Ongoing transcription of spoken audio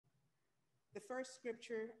The first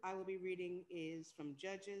scripture I will be reading is from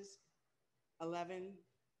Judges 11,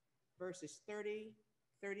 verses 30,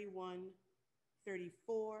 31,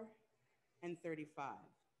 34, and 35.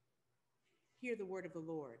 Hear the word of the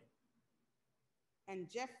Lord.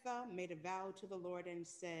 And Jephthah made a vow to the Lord and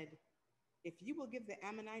said, if you will give the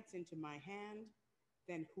Ammonites into my hand,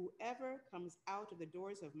 then whoever comes out of the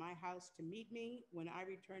doors of my house to meet me when I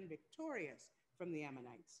return victorious from the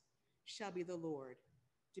Ammonites shall be the Lord,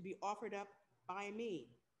 to be offered up by me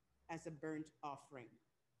as a burnt offering.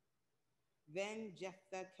 Then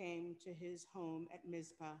Jephthah came to his home at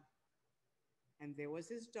Mizpah, and there was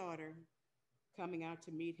his daughter coming out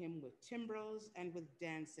to meet him with timbrels and with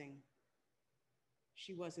dancing.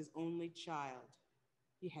 She was his only child.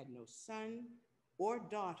 He had no son or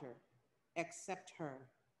daughter except her.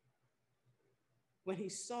 When he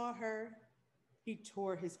saw her, he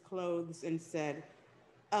tore his clothes and said,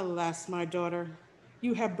 alas, my daughter,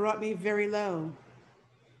 you have brought me very low.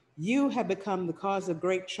 You have become the cause of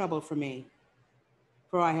great trouble for me,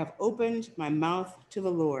 for I have opened my mouth to the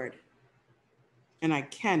Lord, and I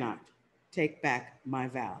cannot take back my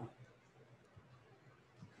vow.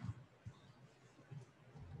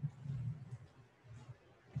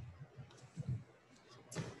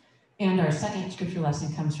 And our second scripture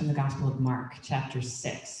lesson comes from the Gospel of Mark, chapter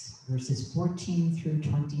 6, verses 14 through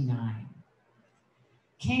 29.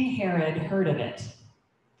 King Herod heard of it,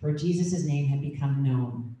 for Jesus' name had become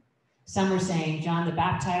known. Some were saying, John the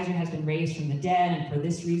Baptizer has been raised from the dead, and for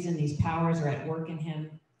this reason these powers are at work in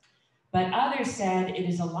him. But others said it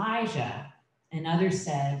is Elijah, and others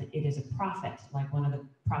said it is a prophet, like one of the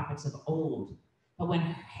prophets of old. But when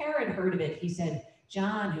Herod heard of it, he said,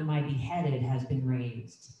 John, whom I beheaded, has been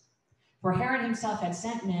raised. For Herod himself had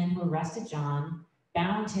sent men who arrested John,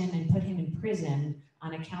 bound him, and put him in prison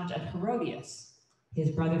on account of Herodias,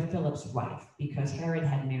 his brother Philip's wife, because Herod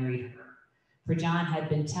had married her. For John had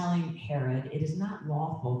been telling Herod, it is not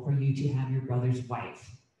lawful for you to have your brother's wife.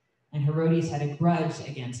 And Herodias had a grudge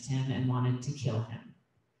against him and wanted to kill him.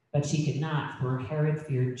 But she could not, for Herod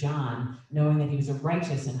feared John, knowing that he was a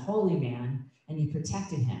righteous and holy man, and he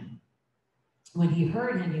protected him. When he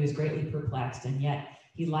heard him, he was greatly perplexed, and yet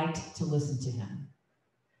he liked to listen to him.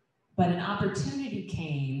 But an opportunity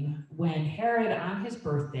came when Herod, on his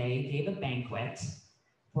birthday, gave a banquet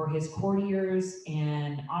for his courtiers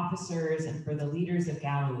and officers and for the leaders of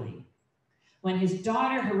Galilee. When his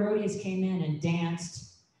daughter Herodias came in and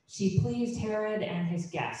danced, she pleased Herod and his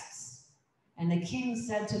guests. And the king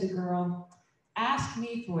said to the girl, ask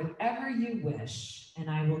me for whatever you wish, and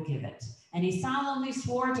I will give it. And he solemnly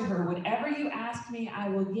swore to her, whatever you ask me, I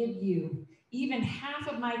will give you, even half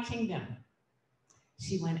of my kingdom.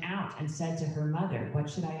 She went out and said to her mother, what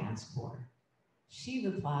should I ask for? She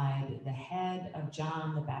replied, the head of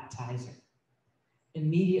John the Baptizer.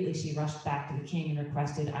 Immediately she rushed back to the king and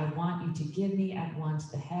requested, I want you to give me at once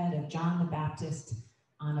the head of John the Baptist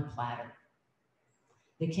on a platter.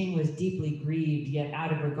 The king was deeply grieved, yet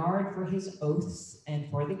out of regard for his oaths and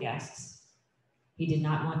for the guests, he did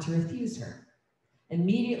not want to refuse her.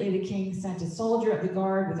 Immediately the king sent a soldier of the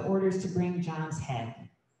guard with orders to bring John's head.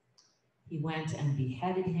 He went and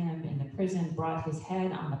beheaded him in the prison, brought his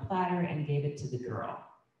head on a platter, and gave it to the girl.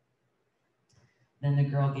 Then the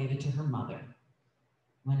girl gave it to her mother.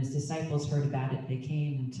 When his disciples heard about it, they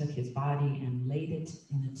came and took his body and laid it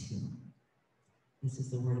in a tomb. This is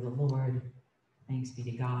the word of the Lord. Thanks be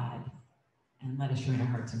to God. And let us join our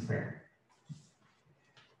hearts in prayer.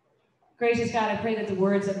 Gracious God, I pray that the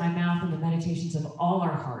words of my mouth and the meditations of all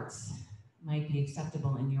our hearts might be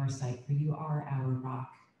acceptable in your sight, for you are our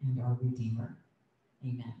rock and our Redeemer.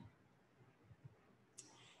 Amen.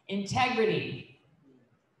 Integrity,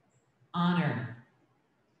 honor,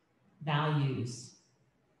 values,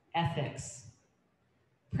 ethics,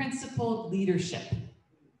 principled leadership.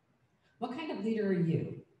 What kind of leader are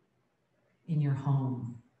you in your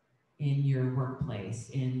home, in your workplace,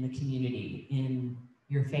 in the community, in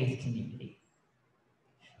your faith community?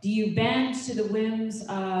 Do you bend to the whims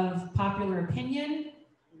of popular opinion,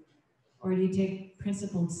 or do you take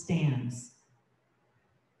principled stands?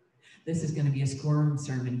 This is going to be a squirm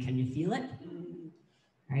sermon. Can you feel it?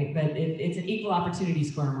 Right? But it's an equal opportunity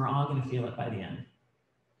squirm. We're all going to feel it by the end.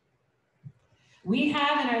 We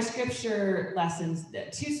have in our scripture lessons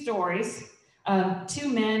two stories of two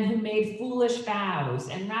men who made foolish vows,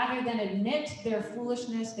 and rather than admit their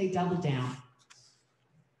foolishness, they doubled down.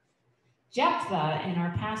 Jephthah, in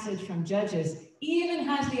our passage from Judges, even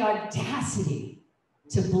has the audacity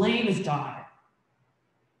to blame his daughter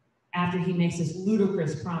after he makes this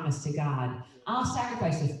ludicrous promise to God. I'll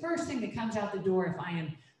sacrifice the first thing that comes out the door if I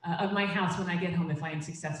am of my house when I get home if I am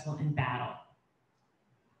successful in battle.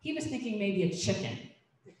 He was thinking maybe a chicken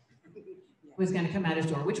was going to come out his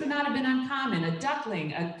door, which would not have been uncommon, a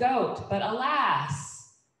duckling, a goat, but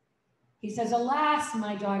alas, he says, alas,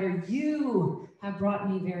 my daughter, you have brought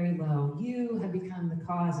me very low. You have become the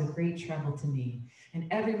cause of great trouble to me. And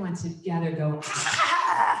everyone together go,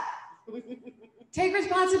 ah! Take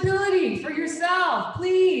responsibility for yourself,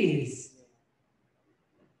 please.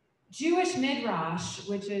 Jewish midrash,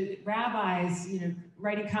 which is rabbis,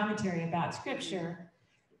 writing commentary about scripture,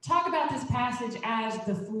 talk about this passage as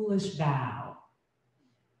the foolish vow.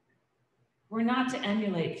 We're not to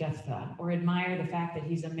emulate Jephthah or admire the fact that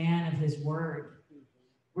he's a man of his word.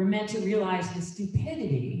 We're meant to realize the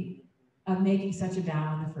stupidity of making such a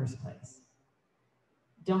vow in the first place.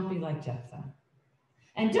 Don't be like Jephthah.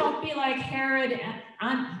 And don't be like Herod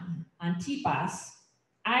Antipas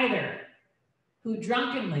either, who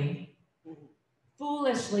drunkenly,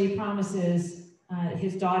 foolishly promises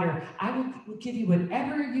his daughter, I will give you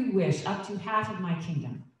whatever you wish, up to half of my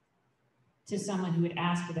kingdom, to someone who would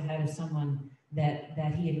ask for the head of someone that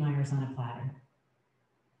he admires on a platter.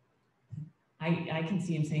 I can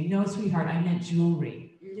see him saying, no, sweetheart, I meant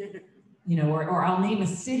jewelry. Or I'll name a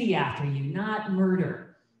city after you, not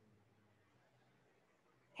murder.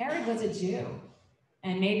 Herod was a Jew,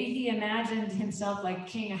 and maybe he imagined himself like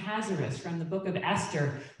King Ahasuerus from the book of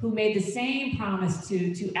Esther, who made the same promise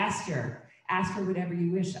to Esther, ask for whatever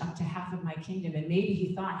you wish, up to half of my kingdom. And maybe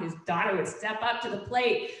he thought his daughter would step up to the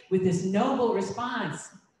plate with this noble response.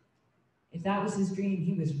 If that was his dream,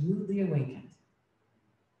 he was rudely awakened.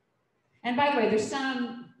 And by the way, there's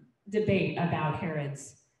some debate about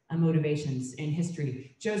Herod's motivations in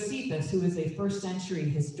history. Josephus, who is a first century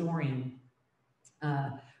historian,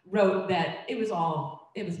 wrote that it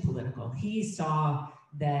was political. He saw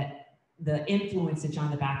that the influence that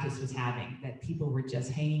John the Baptist was having, that people were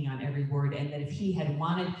just hanging on every word, and that if he had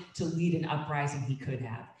wanted to lead an uprising, he could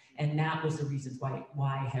have. And that was the reasons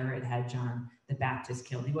why Herod had John the Baptist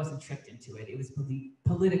killed. He wasn't tricked into it. It was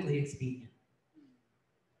politically expedient.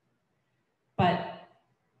 But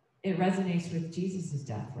it resonates with Jesus'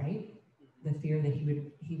 death, right? The fear that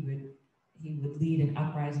he would lead an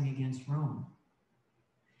uprising against Rome.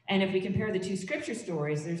 And if we compare the two scripture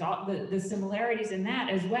stories, there's all the similarities in that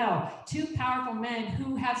as well. Two powerful men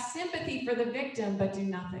who have sympathy for the victim but do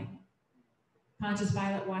nothing. Pontius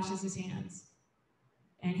Pilate washes his hands.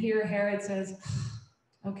 And here Herod says,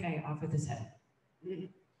 okay, off with his head.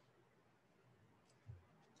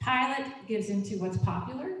 Pilate gives into what's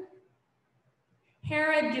popular.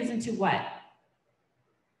 Herod gives into what?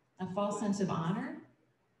 A false sense of honor?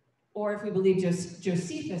 Or if we believe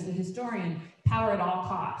Josephus, the historian, power at all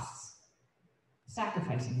costs,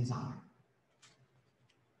 sacrificing his honor.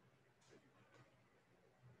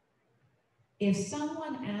 If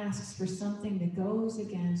someone asks for something that goes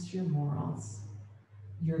against your morals,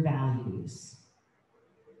 your values,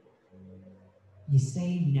 you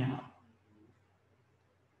say no.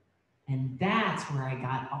 And that's where I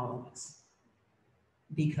got all of us.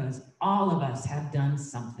 Because all of us have done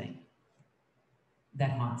something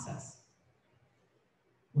that haunts us.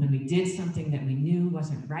 When we did something that we knew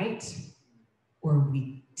wasn't right, or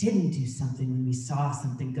we didn't do something when we saw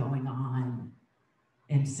something going on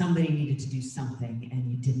and somebody needed to do something and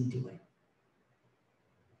you didn't do it.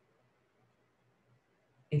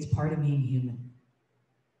 It's part of being human.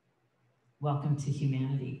 Welcome to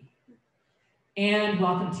humanity. And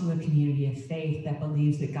welcome to a community of faith that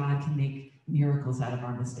believes that God can make miracles out of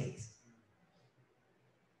our mistakes.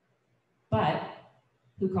 But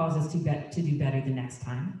who calls us to do better the next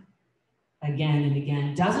time, again and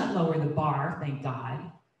again, doesn't lower the bar, thank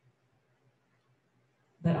God,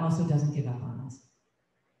 but also doesn't give up on us.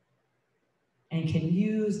 And can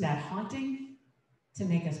use that haunting to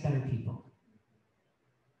make us better people.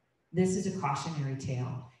 This is a cautionary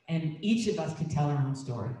tale, and each of us can tell our own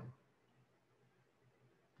story.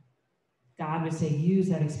 God would say, use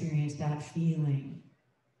that experience, that feeling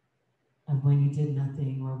of when you did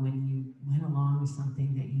nothing or when you went along with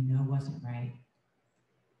something that you know wasn't right,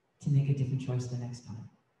 to make a different choice the next time.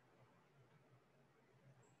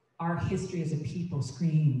 Our history as a people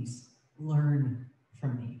screams, learn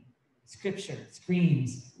from me. Scripture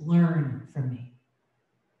screams, learn from me.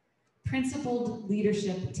 Principled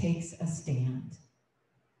leadership takes a stand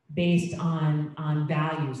based on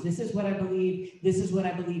values. This is what I believe. This is what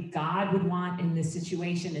I believe God would want in this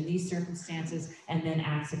situation, in these circumstances, and then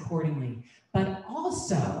acts accordingly. But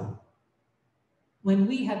also, when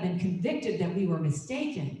we have been convicted that we were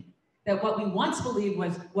mistaken, that what we once believed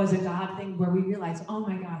was a God thing, where we realize, oh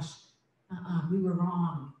my gosh, we were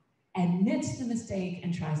wrong, admits the mistake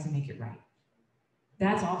and tries to make it right.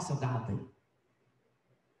 That's also godly.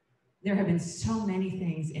 There have been so many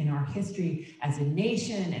things in our history as a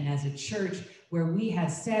nation and as a church where we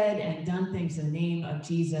have said and done things in the name of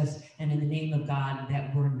Jesus and in the name of God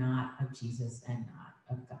that were not of Jesus and not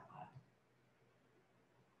of God.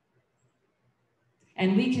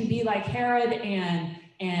 And we can be like Herod and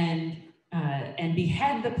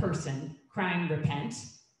behead the person crying, repent.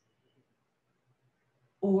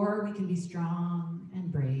 Or we can be strong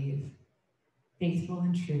and brave, faithful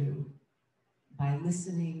and true, by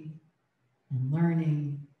listening and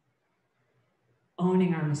learning,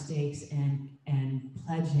 owning our mistakes, and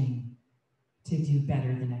pledging to do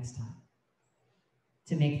better the next time,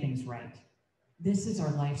 to make things right. This is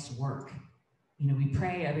our life's work. You know, we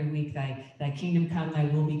pray every week, thy kingdom come, thy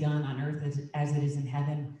will be done on earth as it is in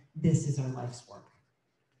heaven. This is our life's work.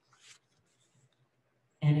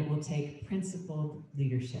 And it will take principled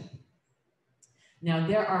leadership. Now,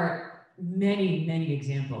 there are many, many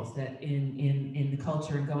examples that in the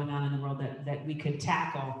culture and going on in the world that we could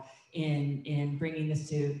tackle in bringing this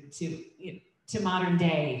to modern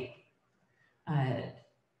day. And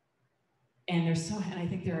I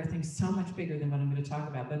think there are things so much bigger than what I'm going to talk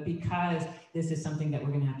about, but because this is something that we're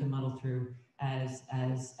going to have to muddle through as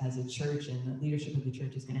a church, and the leadership of the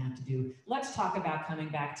church is going to have to do, let's talk about coming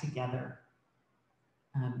back together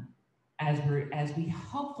as we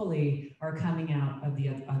hopefully are coming out of the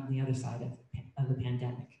other side of the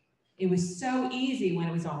pandemic. It was so easy when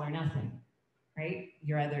it was all or nothing, right?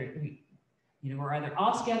 We're either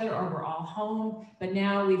all together or we're all home, but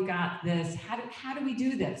now we've got this. How do we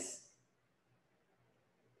do this?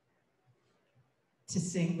 To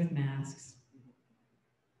sing with masks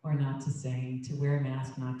or not to sing, to wear a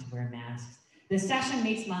mask, not to wear masks. The session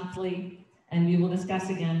meets monthly, and we will discuss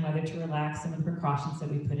again whether to relax some of the precautions that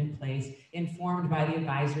we put in place, informed by the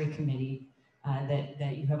advisory committee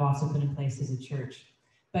that you have also put in place as a church.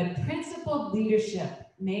 But principled leadership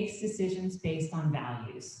makes decisions based on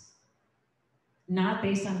values, not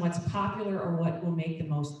based on what's popular or what will make the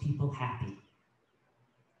most people happy.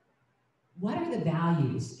 What are the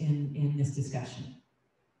values in this discussion?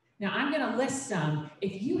 Now, I'm going to list some.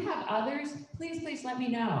 If you have others, please let me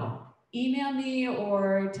know. Email me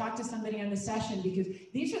or talk to somebody on the session, because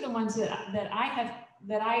these are the ones that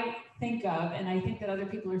I think of, and I think that other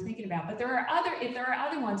people are thinking about. But if there are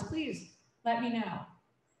other ones, please let me know.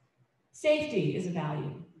 Safety is a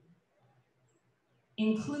value.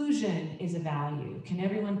 Inclusion is a value. Can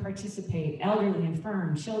everyone participate? Elderly,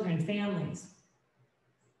 infirm, children, families.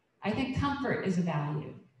 I think comfort is a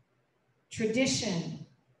value. Tradition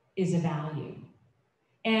is a value.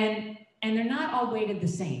 And they're not all weighted the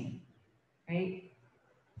same, right?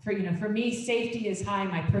 For me, safety is high,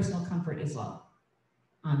 my personal comfort is low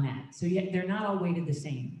on that. So yet they're not all weighted the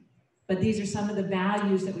same. But these are some of the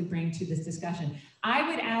values that we bring to this discussion. I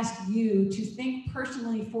would ask you to think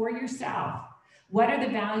personally for yourself. What are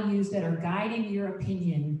the values that are guiding your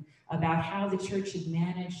opinion about how the church should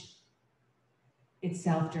manage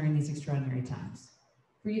itself during these extraordinary times?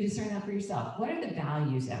 For you to discern that for yourself. What are the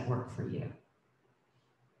values at work for you?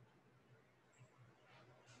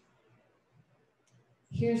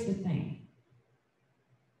 Here's the thing.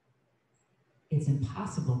 It's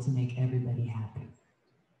impossible to make everybody happy.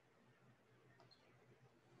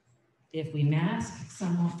 If we mask,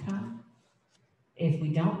 some won't come. If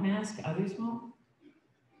we don't mask, others won't.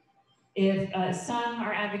 If some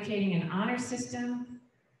are advocating an honor system,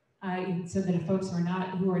 so that if folks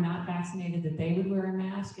who are not vaccinated, that they would wear a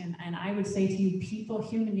mask. And I would say to you,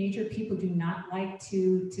 human nature, people do not like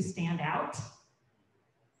to stand out.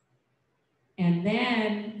 And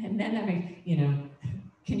then that makes,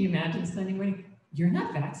 can you imagine somebody, you're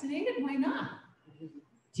not vaccinated? Why not?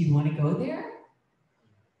 Do you want to go there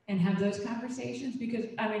and have those conversations? Because,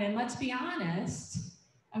 and let's be honest,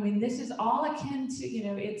 this is all akin to,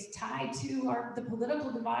 it's tied to the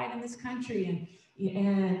political divide in this country,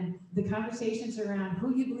 and the conversations around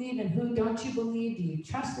who you believe and who don't you believe. Do you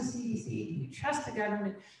trust the CDC? Do you trust the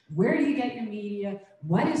government? Where do you get your media?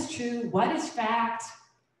 What is true? What is fact?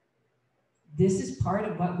 This is part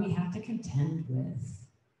of what we have to contend with.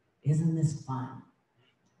 Isn't this fun?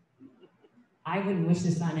 I wouldn't wish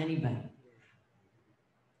this on anybody.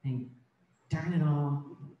 And darn it all,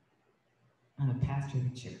 I'm a pastor of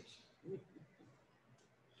a church.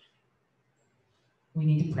 We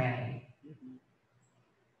need to pray.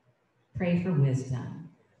 Pray for wisdom.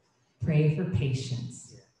 Pray for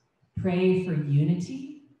patience. Pray for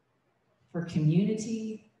unity, for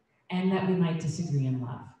community, and that we might disagree in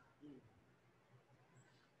love.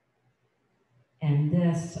 And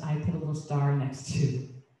this, I put a little star next to.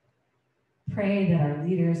 Pray that our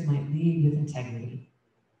leaders might lead with integrity,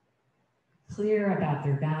 clear about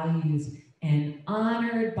their values, and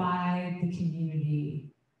honored by the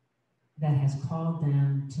community that has called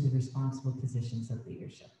them to the responsible positions of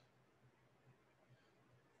leadership.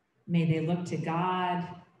 May they look to God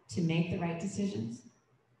to make the right decisions.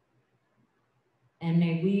 And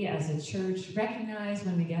may we as a church recognize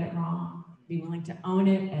when we get it wrong, be willing to own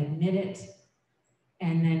it, admit it,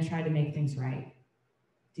 and then try to make things right.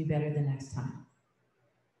 Do better the next time.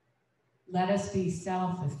 Let us be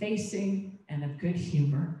self-effacing and of good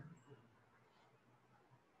humor.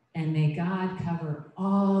 And may God cover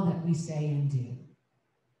all that we say and do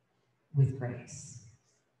with grace.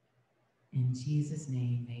 In Jesus'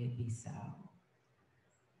 name, may it be so.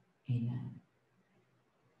 Amen.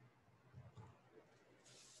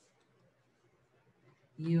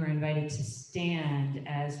 You are invited to stand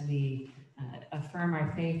as we affirm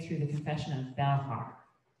our faith through the confession of Belhar.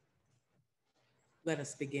 Let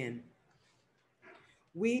us begin.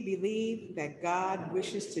 We believe that God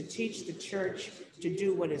wishes to teach the church to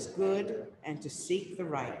do what is good and to seek the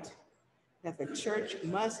right, that the church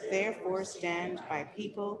must therefore stand by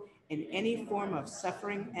people in any form of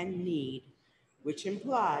suffering and need, which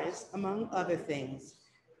implies, among other things,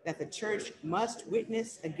 that the church must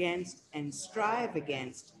witness against and strive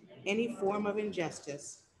against any form of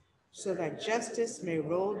injustice, so that justice may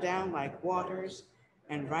roll down like waters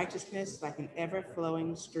and righteousness like an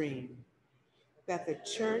ever-flowing stream. That the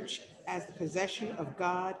church, as the possession of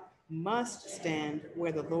God, must stand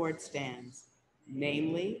where the Lord stands,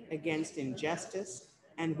 namely against injustice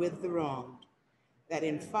and with the wronged. That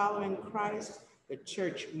in following Christ, the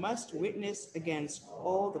church must witness against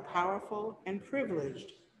all the powerful and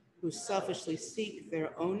privileged who selfishly seek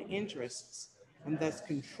their own interests and thus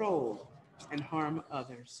control and harm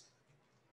others.